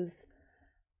choose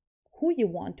who you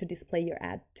want to display your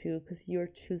ad to, because you're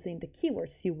choosing the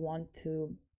keywords you want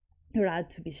your ad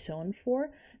to be shown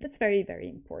for. That's very, very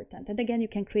important. And again, you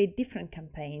can create different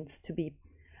campaigns to be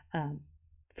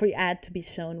for your ad to be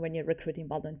shown when you're recruiting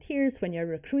volunteers, when you're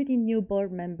recruiting new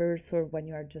board members, or when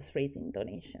you are just raising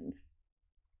donations.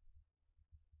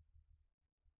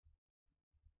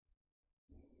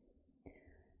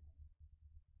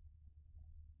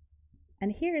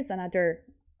 And here is another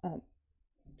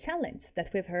challenge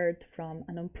that we've heard from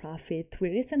a nonprofit we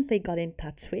recently got in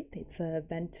touch with. It's a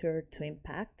Venture to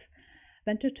Impact.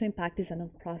 Venture to Impact is a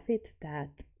nonprofit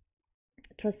that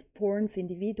transforms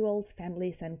individuals,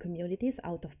 families, and communities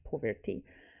out of poverty.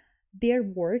 Their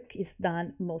work is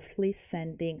done mostly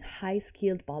sending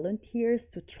high-skilled volunteers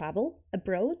to travel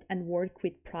abroad and work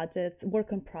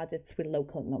on projects with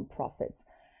local nonprofits.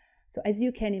 So as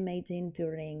you can imagine,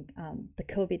 during the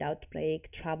COVID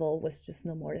outbreak, travel was just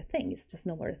no more a thing. It's just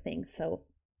no more a thing. So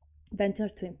Venture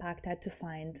to Impact had to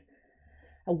find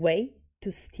a way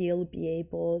to still be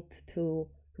able to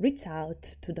reach out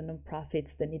to the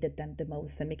nonprofits that needed them the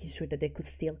most, and making sure that they could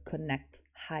still connect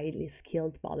highly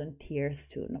skilled volunteers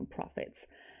to nonprofits.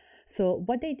 So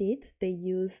what they did, they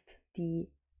used the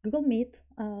Google Meet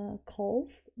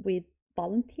calls with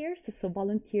volunteers. So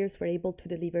volunteers were able to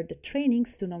deliver the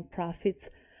trainings to nonprofits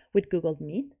with Google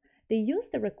Meet. They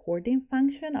used the recording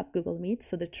function of Google Meet,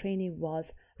 so the training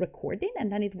was recorded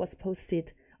and then it was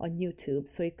posted on YouTube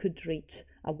so it could reach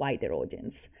a wider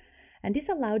audience. And this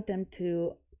allowed them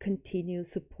to continue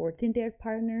supporting their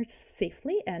partners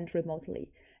safely and remotely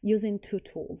using two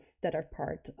tools that are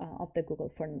part of the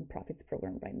Google for Nonprofits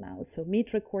program right now. So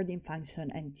Meet recording function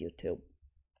and YouTube.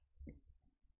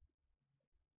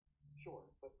 Sure,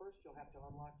 but first you'll have to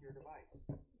unlock your device.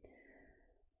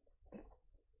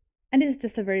 And this is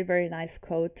just a very, very nice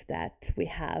quote that we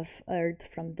have heard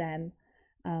from them.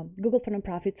 Google for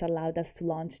Nonprofits allowed us to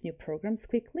launch new programs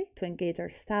quickly, to engage our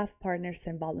staff, partners,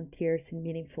 and volunteers in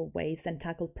meaningful ways and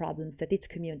tackle problems that each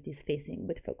community is facing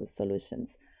with focused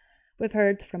solutions. We've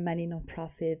heard from many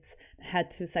nonprofits that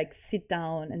had to like sit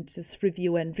down and just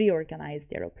review and reorganize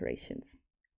their operations.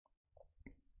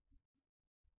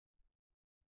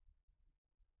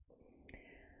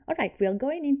 All right, we are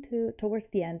going into towards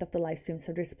the end of the live stream,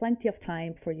 so there's plenty of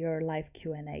time for your live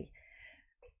Q&A.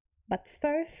 But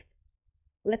first,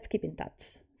 let's keep in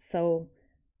touch. So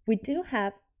we do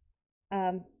have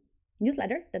a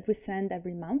newsletter that we send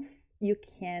every month. You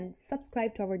can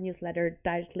subscribe to our newsletter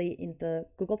directly in the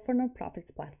Google for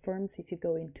Nonprofits platforms if you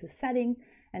go into setting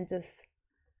and just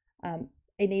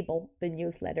enable the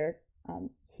newsletter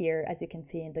here, as you can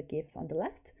see in the GIF on the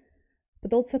left.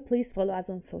 But also please follow us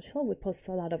on social. We post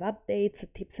a lot of updates,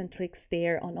 tips and tricks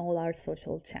there on all our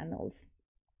social channels.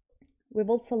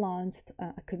 We've also launched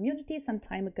a community some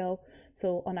time ago.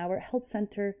 So on our help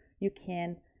center, you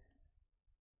can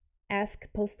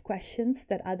post questions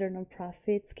that other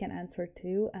nonprofits can answer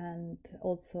to, and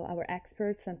also our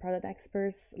experts and product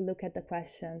experts look at the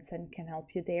questions and can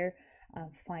help you there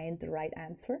find the right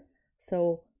answer.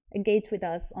 So engage with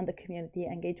us on the community,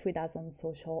 engage with us on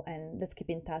social, and let's keep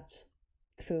in touch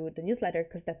through the newsletter,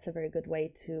 because that's a very good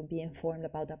way to be informed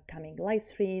about upcoming live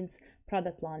streams,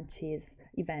 product launches,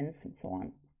 events, and so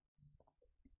on.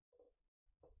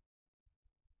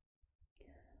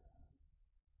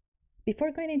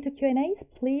 Before going into Q&As,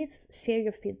 please share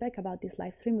your feedback about this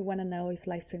live stream. We want to know if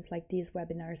live streams like these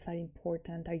webinars are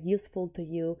important, are useful to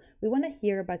you. We want to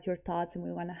hear about your thoughts, and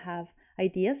we want to have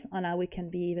ideas on how we can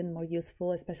be even more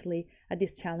useful, especially at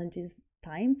these challenges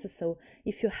times. So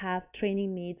if you have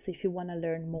training needs, if you want to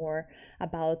learn more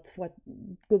about what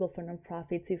Google for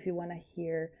Nonprofits, if you want to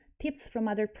hear tips from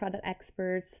other product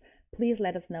experts, please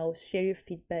let us know, share your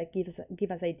feedback,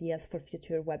 give us ideas for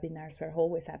future webinars. We're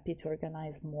always happy to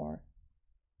organize more.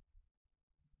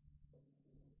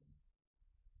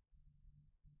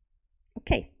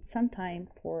 Okay, some time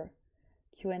for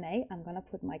Q&A. I'm gonna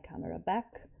put my camera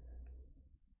back.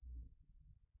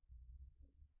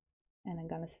 And I'm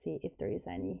gonna see if there is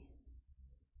any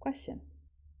question.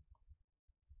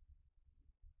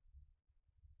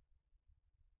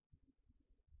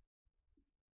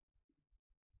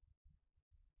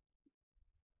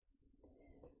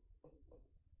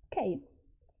 Okay,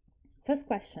 first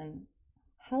question.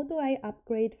 How do I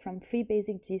upgrade from free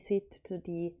basic G Suite to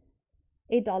the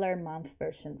 $8 a month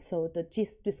version, so the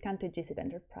discounted G Suite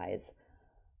Enterprise?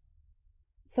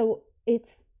 So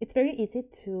it's very easy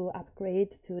to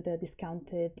upgrade to the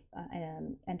discounted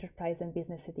Enterprise and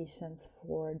Business editions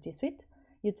for G Suite.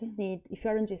 You just need, if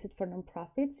you're on G Suite for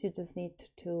Nonprofits, you just need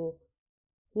to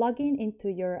log into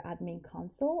your admin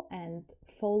console and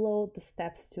follow the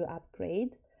steps to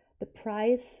upgrade. The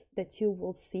price that you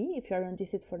will see if you're on G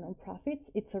Suite for Nonprofits,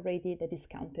 it's already the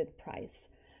discounted price.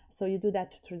 So you do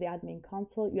that through the admin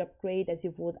console. You upgrade as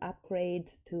you would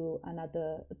upgrade to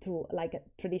like a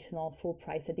traditional full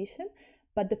price edition,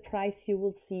 but the price you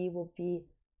will see will be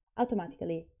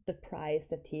automatically the price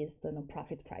that is the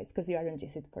nonprofit price, because you are on G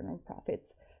Suite for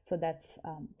Nonprofits. So that's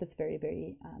very,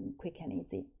 very quick and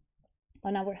easy.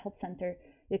 On our help center,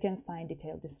 you can find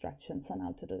detailed instructions on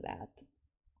how to do that.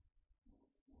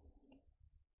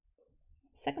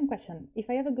 Second question, if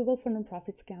I have a Google for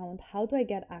Nonprofits account, how do I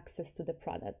get access to the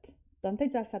product? Don't I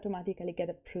just automatically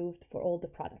get approved for all the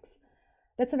products?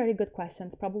 That's a very good question.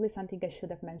 It's probably something I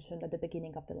should have mentioned at the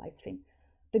beginning of the live stream.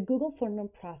 The Google for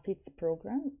Nonprofits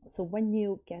program, so when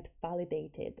you get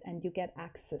validated and you get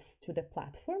access to the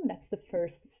platform, that's the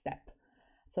first step.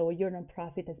 So your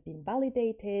nonprofit has been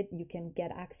validated, you can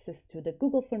get access to the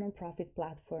Google for Nonprofit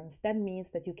platforms. That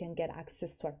means that you can get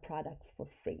access to our products for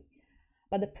free.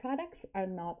 But the products are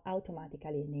not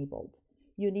automatically enabled.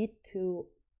 You need to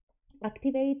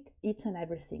activate each and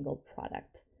every single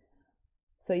product.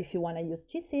 So if you want to use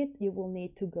G Suite, you will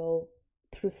need to go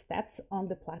through steps on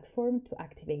the platform to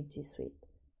activate G Suite.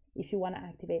 If you want to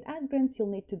activate AdGrants,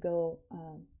 you'll need to go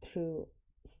through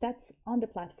steps on the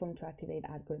platform to activate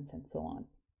AdGrants and so on.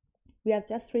 We have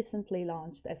just recently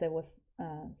launched, as I was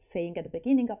saying at the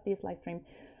beginning of this live stream,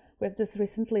 we have just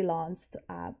recently launched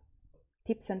a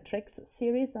tips and tricks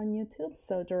series on YouTube.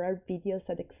 So there are videos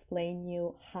that explain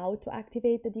you how to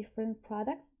activate the different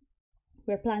products.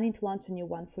 We're planning to launch a new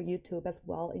one for YouTube as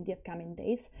well in the upcoming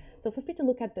days. So feel free to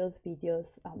look at those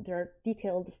videos. There are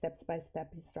detailed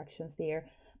step-by-step instructions there,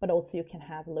 but also you can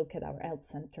have a look at our help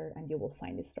center and you will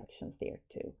find instructions there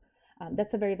too.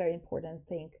 That's a very, very important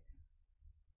thing.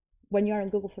 When you are on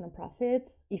Google for Nonprofits,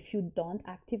 if you don't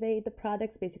activate the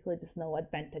products, basically there's no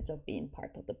advantage of being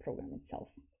part of the program itself.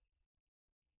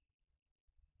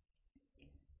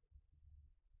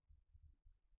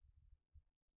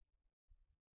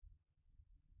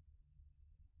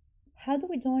 How do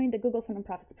we join the Google for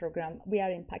Nonprofits program? We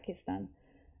are in Pakistan.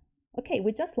 Okay,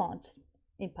 we just launched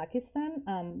in Pakistan.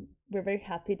 We're very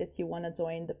happy that you want to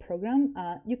join the program.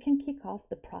 You can kick off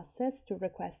the process to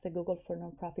request a Google for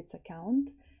Nonprofits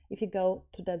account if you go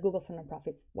to the Google for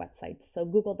Nonprofits website, so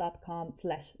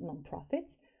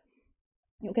google.com/nonprofits.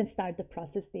 You can start the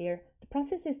process there. The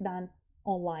process is done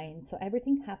online, so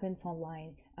everything happens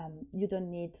online. You don't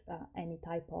need any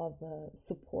type of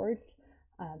support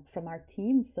from our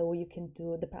team, so you can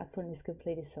do the platform is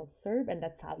completely self-serve, and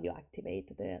that's how you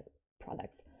activate the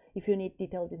products. If you need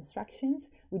detailed instructions,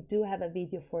 we do have a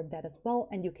video for that as well,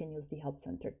 and you can use the help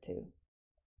center too.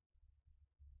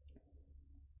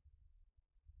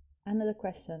 Another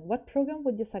question: what program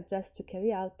would you suggest to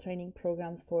carry out training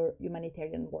programs for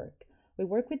humanitarian work? We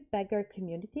work with beggar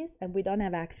communities and we don't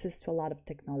have access to a lot of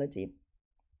technology.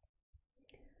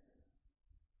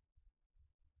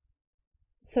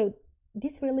 So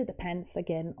this really depends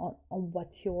again on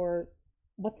what's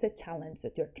the challenge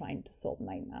that you're trying to solve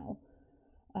right now.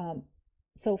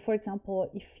 So for example,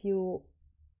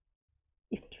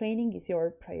 if training is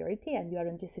your priority and you are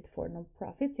on G Suite for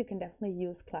Nonprofits, you can definitely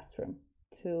use Classroom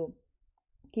to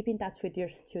keep in touch with your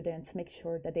students, make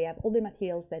sure that they have all the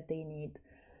materials that they need.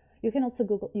 You can also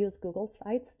use Google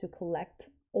Sites to collect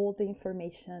all the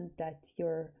information that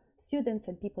your students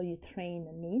and people you train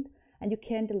need, and you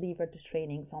can deliver the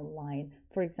trainings online,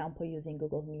 for example, using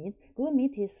Google Meet. Google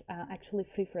Meet is actually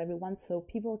free for everyone, so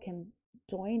people can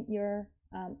join your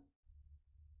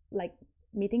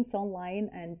meetings online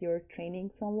and your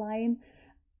trainings online,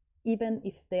 even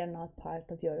if they are not part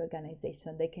of your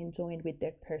organization. They can join with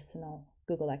their personal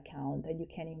Google account, and you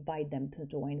can invite them to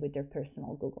join with their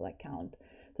personal Google account.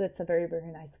 So that's a very,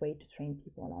 very nice way to train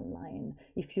people online.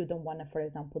 If you don't want to, for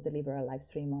example, deliver a live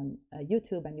stream on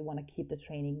YouTube and you want to keep the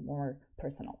training more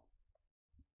personal.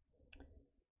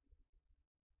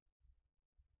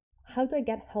 How do I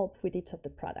get help with each of the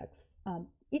products?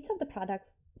 Each of the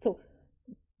products, so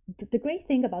the great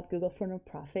thing about Google for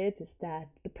Nonprofits is that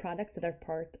the products that are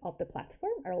part of the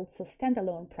platform are also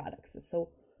standalone products. So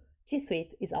G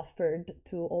Suite is offered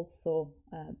to also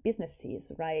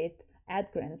businesses, right?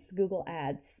 Ad grants, Google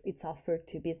Ads, it's offered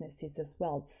to businesses as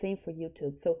well. Same for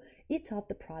YouTube. So each of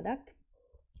the product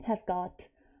has got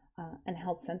an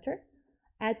help center.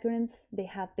 Ad grants, they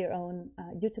have their own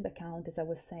YouTube account, as I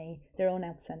was saying, their own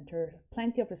ad center,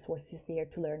 plenty of resources there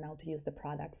to learn how to use the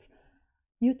products.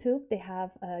 YouTube, they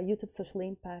have a YouTube Social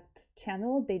Impact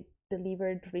channel. They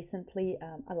delivered recently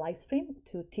a live stream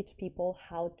to teach people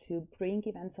how to bring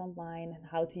events online and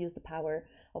how to use the power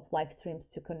of live streams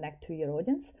to connect to your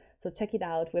audience. So check it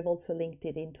out. We've also linked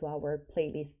it into our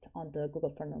playlist on the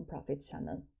Google for Nonprofits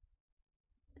channel.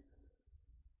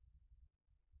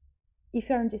 If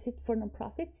you're on G Suite for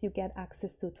Nonprofits, you get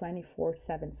access to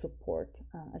 24/7 support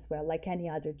as well, like any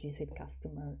other G Suite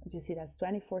customer. G Suite has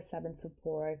 24/7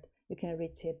 support. You can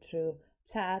reach it through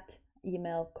chat,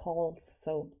 email, calls.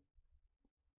 So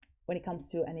when it comes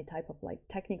to any type of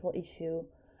technical issue,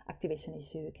 activation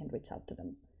issue, you can reach out to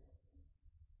them.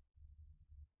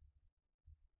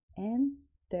 And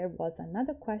there was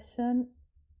another question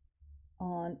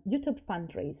on YouTube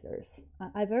fundraisers.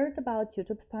 I've heard about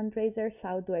YouTube fundraisers.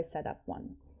 How do I set up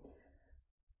one?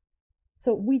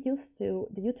 So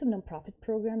the YouTube Nonprofit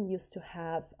program used to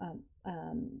have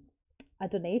a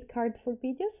donate card for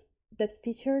videos. That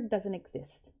feature doesn't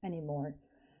exist anymore.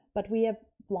 But we have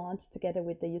launched together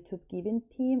with the YouTube Giving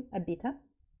team a beta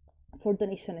for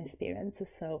donation experiences.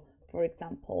 So for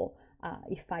example,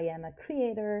 if I am a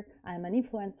creator, I'm an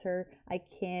influencer, I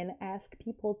can ask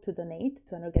people to donate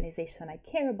to an organization I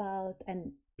care about,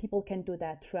 and people can do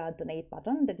that through a donate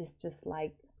button that is just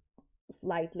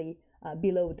slightly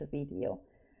below the video.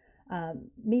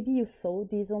 Maybe you saw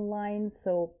these online,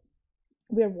 so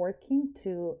we're working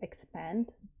to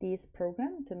expand this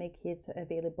program to make it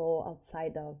available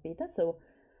outside of beta. So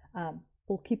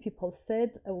we'll keep you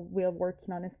posted. We're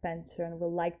working on expansion. We'd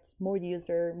like more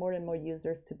and more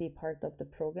users to be part of the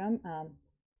program.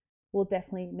 We'll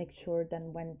definitely make sure that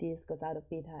when this goes out of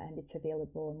beta and it's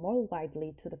available more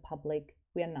widely to the public,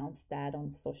 we announce that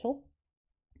on social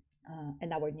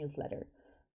and our newsletter.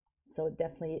 So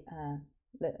definitely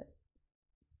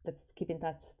let's keep in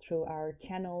touch through our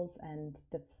channels, and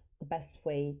that's the best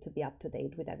way to be up to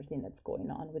date with everything that's going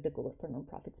on with the Google for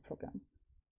Nonprofits program.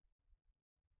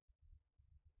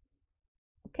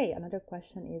 Okay, another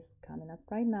question is coming up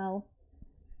right now.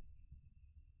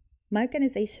 My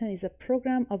organization is a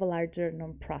program of a larger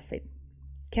nonprofit.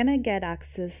 Can I get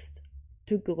access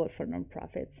to Google for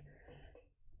Nonprofits?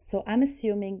 So I'm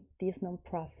assuming this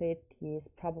nonprofit is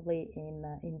probably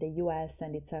in the US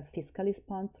and it's a fiscally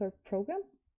sponsored program.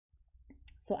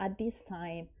 So at this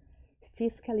time,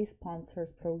 fiscally sponsored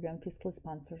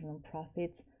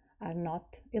nonprofits are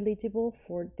not eligible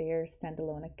for their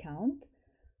standalone account.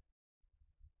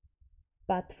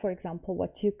 But for example,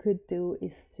 what you could do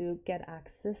is to get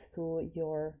access to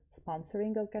your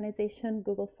sponsoring organization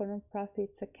Google for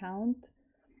Nonprofits account.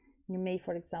 You may,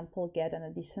 for example, get an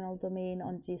additional domain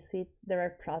on G Suite. There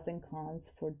are pros and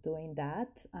cons for doing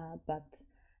that, but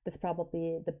that's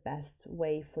probably the best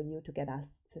way for you to get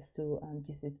access to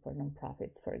G Suite for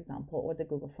Nonprofits, for example, or the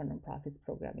Google for Nonprofits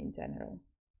program in general.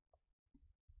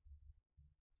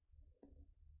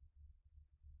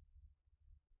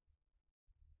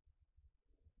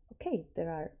 Okay, there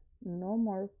are no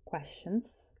more questions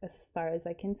as far as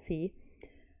I can see.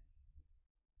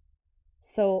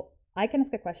 So I can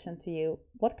ask a question to you.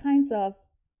 What kinds of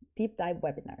deep dive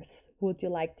webinars would you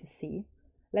like to see?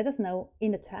 Let us know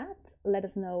in the chat. Let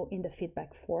us know in the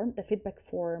feedback form. The feedback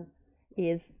form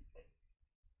is,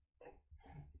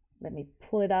 let me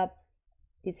pull it up,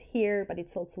 is here, but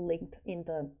it's also linked in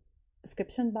the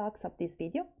description box of this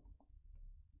video.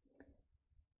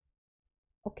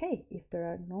 Okay, if there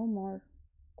are no more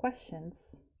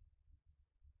questions,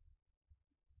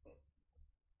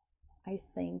 I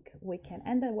think we can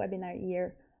end the webinar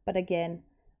here. But again,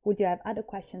 would you have other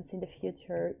questions in the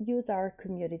future? Use our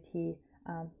community,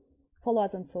 follow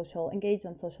us on social, engage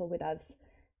on social with us,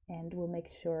 and we'll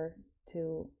make sure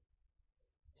to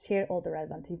share all the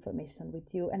relevant information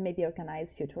with you and maybe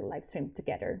organize future live streams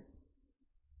together.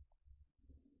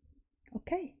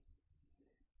 Okay.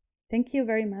 Thank you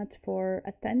very much for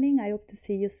attending. I hope to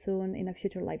see you soon in a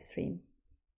future live stream.